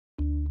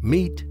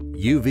Meet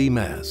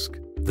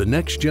UVMask, the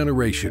next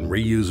generation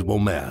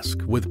reusable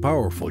mask with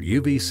powerful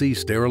UVC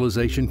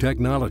sterilization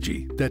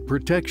technology that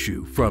protects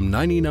you from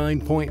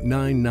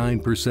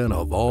 99.99%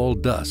 of all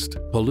dust,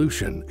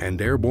 pollution,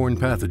 and airborne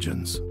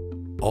pathogens.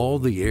 All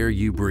the air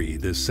you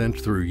breathe is sent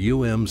through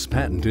UM's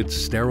patented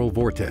sterile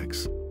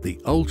vortex.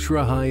 The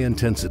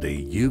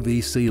ultra-high-intensity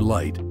UVC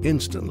Light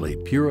instantly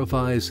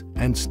purifies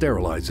and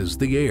sterilizes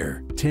the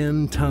air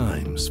 10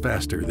 times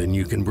faster than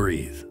you can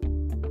breathe.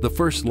 The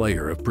first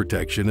layer of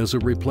protection is a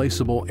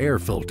replaceable air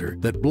filter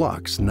that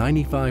blocks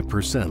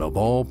 95% of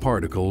all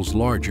particles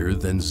larger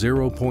than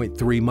 0.3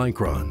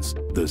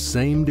 microns, the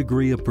same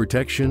degree of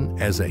protection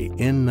as a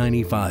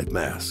N95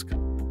 mask.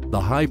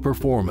 The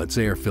high-performance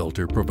air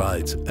filter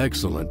provides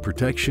excellent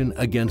protection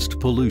against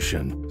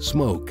pollution,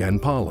 smoke,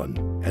 and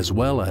pollen, as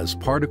well as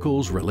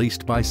particles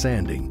released by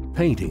sanding,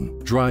 painting,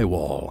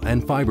 drywall,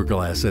 and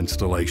fiberglass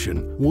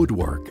installation,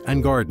 woodwork,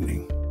 and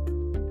gardening.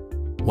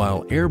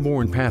 While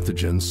airborne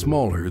pathogens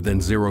smaller than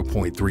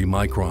 0.3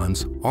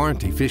 microns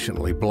aren't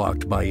efficiently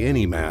blocked by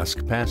any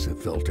mask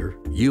passive filter,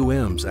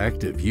 UM's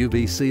active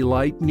UVC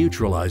Light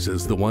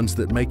neutralizes the ones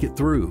that make it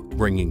through,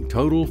 bringing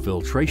total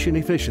filtration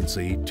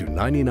efficiency to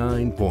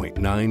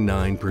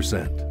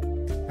 99.99%.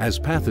 As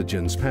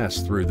pathogens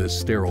pass through this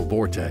sterile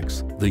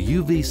vortex, the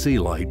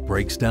UVC light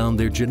breaks down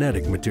their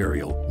genetic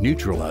material,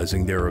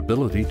 neutralizing their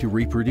ability to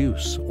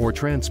reproduce or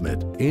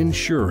transmit,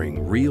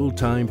 ensuring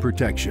real-time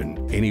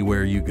protection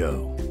anywhere you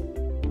go.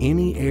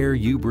 Any air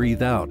you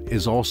breathe out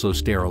is also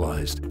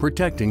sterilized,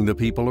 protecting the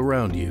people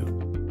around you.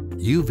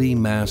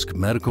 UVMask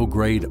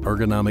medical-grade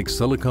ergonomic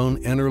silicone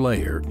inner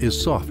layer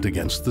is soft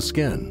against the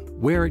skin.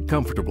 Wear it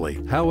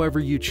comfortably, however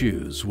you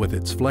choose, with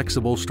its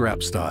flexible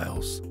strap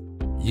styles.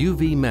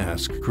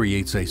 UVMask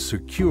creates a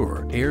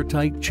secure,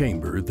 airtight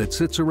chamber that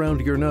sits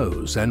around your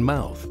nose and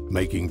mouth,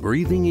 making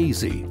breathing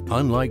easy,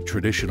 unlike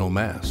traditional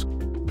masks.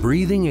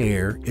 Breathing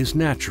air is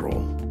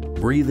natural.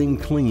 Breathing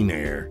clean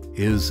air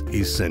is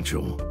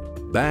essential.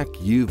 Back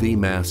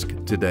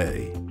UVMask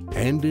today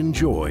and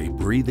enjoy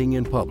breathing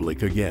in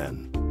public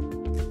again.